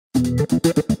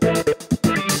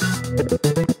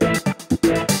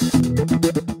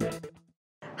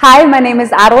Hi, my name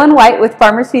is Adeline White with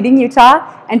Farmers Feeding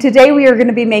Utah, and today we are going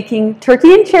to be making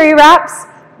turkey and cherry wraps.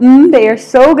 They are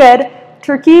so good.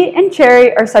 Turkey and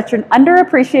cherry are such an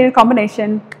underappreciated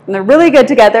combination, and they're really good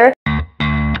together.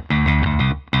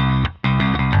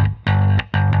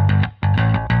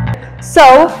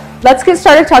 So let's get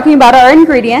started talking about our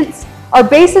ingredients. Our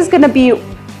base is going to be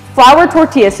flour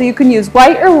tortillas, so you can use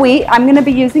white or wheat. I'm going to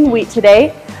be using wheat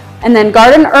today. And then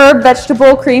garden herb,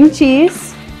 vegetable, cream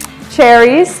cheese,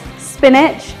 cherries,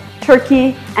 spinach,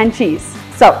 turkey, and cheese.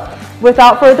 So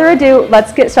without further ado,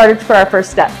 let's get started for our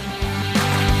first step.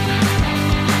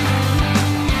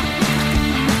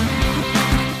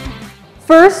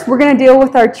 First, we're going to deal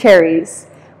with our cherries.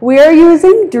 We are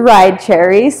using dried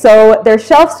cherries, so they're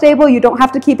shelf stable. You don't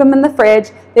have to keep them in the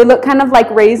fridge. They look kind of like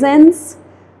raisins.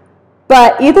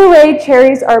 But either way,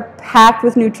 cherries are packed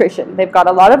with nutrition. They've got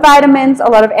a lot of vitamins, a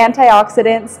lot of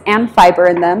antioxidants, and fiber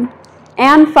in them.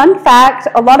 And fun fact,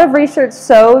 a lot of research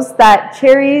shows that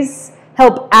cherries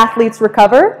help athletes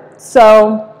recover.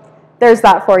 So there's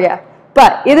that for you.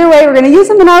 But either way, we're going to use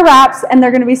them in our wraps, and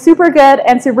they're going to be super good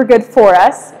and super good for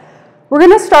us. We're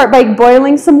going to start by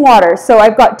boiling some water. So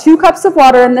I've got 2 cups of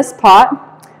water in this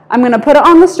pot. I'm going to put it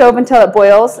on the stove until it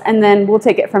boils, and then we'll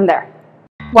take it from there.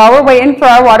 While we're waiting for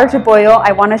our water to boil,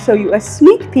 I want to show you a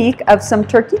sneak peek of some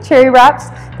turkey cherry wraps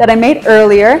that I made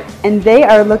earlier, and they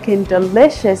are looking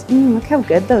delicious. Look how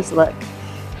good those look.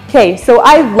 Okay, so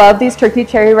I love these turkey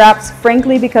cherry wraps,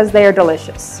 frankly, because they are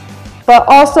delicious. But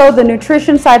also the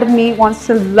nutrition side of me wants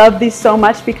to love these so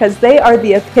much because they are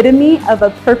the epitome of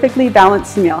a perfectly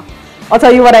balanced meal. I'll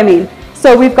tell you what I mean.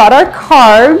 So we've got our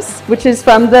carbs, which is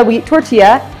from the wheat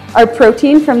tortilla, our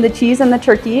protein from the cheese and the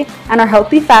turkey, and our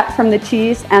healthy fat from the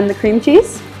cheese and the cream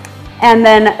cheese, and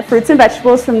then fruits and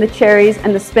vegetables from the cherries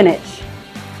and the spinach.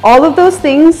 All of those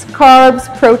things, carbs,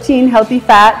 protein, healthy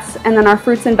fats, and then our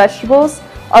fruits and vegetables,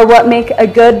 are what make a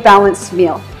good balanced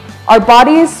meal. Our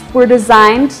bodies were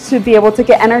designed to be able to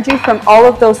get energy from all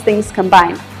of those things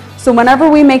combined. So whenever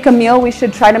we make a meal, we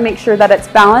should try to make sure that it's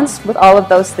balanced with all of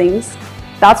those things.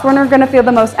 That's when we're going to feel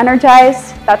the most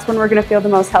energized. That's when we're going to feel the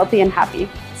most healthy and happy.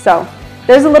 So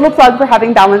there's a little plug for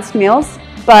having balanced meals,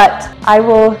 but I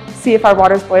will see if our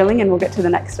water's boiling and we'll get to the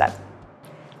next step.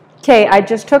 Okay, I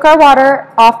just took our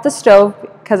water off the stove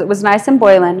because it was nice and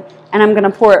boiling, and I'm going to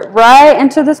pour it right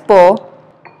into this bowl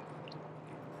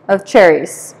of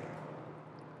cherries.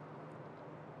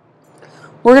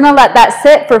 We're going to let that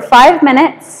sit for 5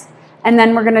 minutes, and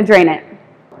then we're going to drain it.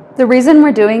 The reason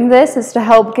we're doing this is to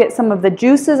help get some of the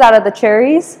juices out of the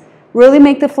cherries, really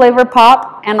make the flavor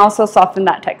pop, and also soften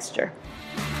that texture.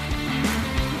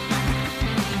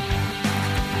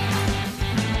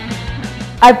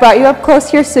 I brought you up close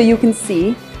here so you can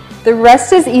see. The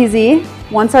rest is easy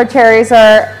once our cherries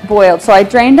are boiled. So I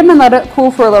drained them and let it cool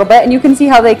for a little bit, and you can see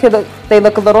how they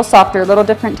look a little softer, a little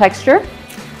different texture.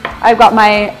 I've got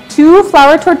my 2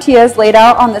 flour tortillas laid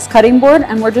out on this cutting board,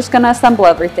 and we're just going to assemble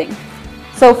everything.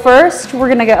 So first, we're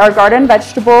going to get our garden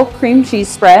vegetable cream cheese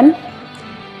spread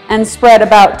and spread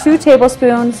about 2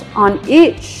 tablespoons on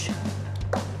each.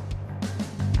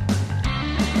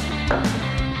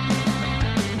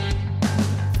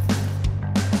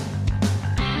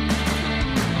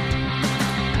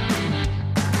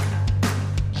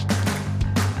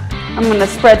 I'm going to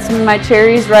spread some of my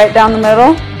cherries right down the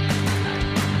middle.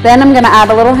 Then I'm going to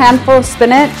add a little handful of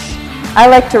spinach. I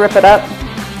like to rip it up.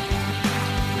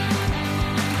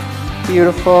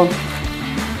 Beautiful.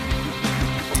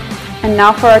 And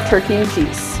now for our turkey and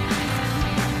cheese.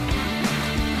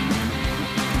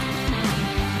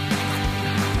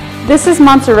 This is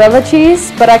mozzarella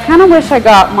cheese, but I kind of wish I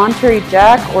got Monterey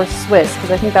Jack or Swiss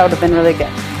because I think that would have been really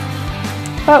good.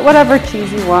 But whatever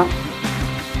cheese you want.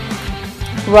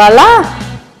 Voila!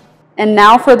 And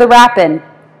now for the wrapping.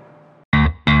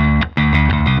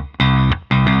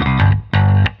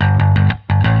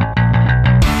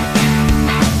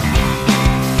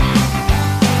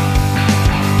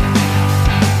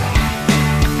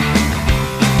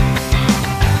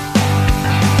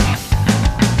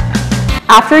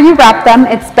 After you wrap them,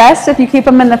 it's best if you keep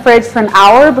them in the fridge for an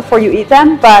hour before you eat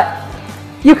them, but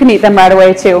you can eat them right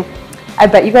away too. I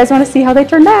bet you guys want to see how they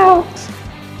turned out.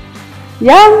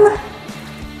 Yum!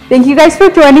 Thank you guys for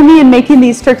joining me in making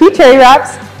these turkey cherry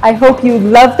wraps. I hope you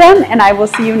love them, and I will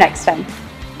see you next time.